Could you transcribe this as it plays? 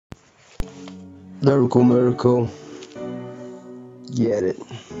Lyrical miracle, get it.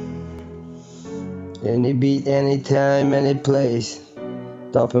 Any beat, anytime, any place.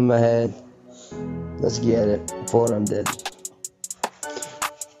 Top of my head, let's get it before I'm dead.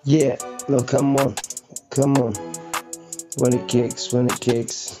 Yeah, no, come on, come on. When it kicks, just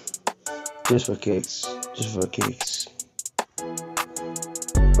for kicks, just for kicks.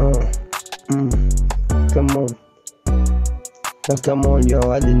 Come on. Now come on, yo,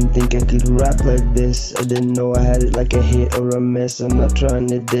 I didn't think I could rap like this. I didn't know I had it like a hit or a miss. I'm not trying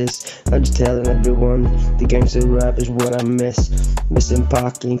to diss, I'm just telling everyone the gangster rap is what I miss. Missing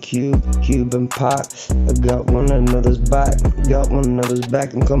Pac and Cube and Pac. I got one another's back,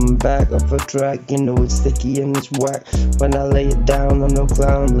 I'm coming back off a track. You know it's sticky and it's whack. When I lay it down, I'm no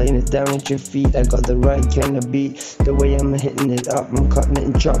clown, laying it down at your feet. I got the right kind of beat, the way I'm hitting it up, I'm cutting it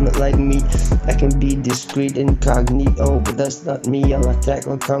and chopping it like meat. I can be discreet, incognito, but that's not me. I'll attack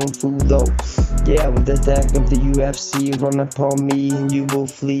like Kung Fu though. Yeah, with the attack of the UFC, run upon me and you will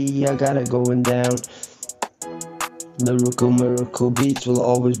flee. I got it going down. Lyrical miracle beats will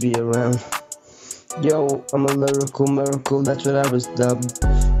always be around. Yo, I'm a lyrical miracle, that's what I was dubbed.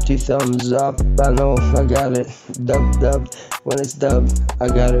 2 thumbs up, I know I got it. Dubbed. When it's dubbed, I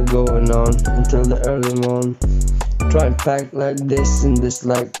got it going on until the early morn. Try and pack like this and this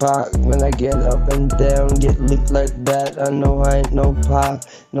like Pac. When I get up and down, get looked like that. I know I ain't no Pac,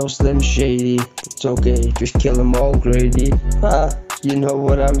 no Slim Shady. It's okay, just kill 'em all, Grady. Ha, you know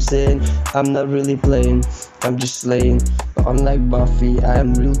what I'm saying. I'm not really playing, I'm just slaying. Unlike Buffy, I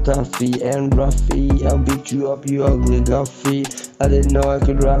am real toughy and roughy. I'll beat you up, you ugly guffy. I didn't know I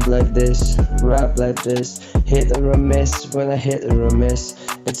could rap like this, hit or a miss. When I hit or a miss,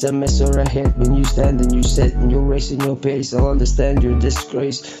 it's a miss or a hit. When you stand and you sit and you're racing your pace, I'll understand your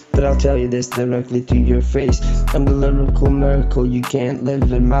disgrace, but I'll tell you this directly to your face. I'm the lyrical miracle, you can't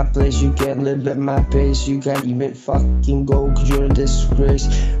live in my place, you can't live at my pace. You can't even fucking go, cause you're a disgrace.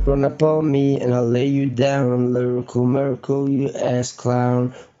 Run up on me and I'll lay you down. I'm lyrical miracle, you ass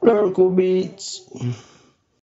clown. Lyrical beats.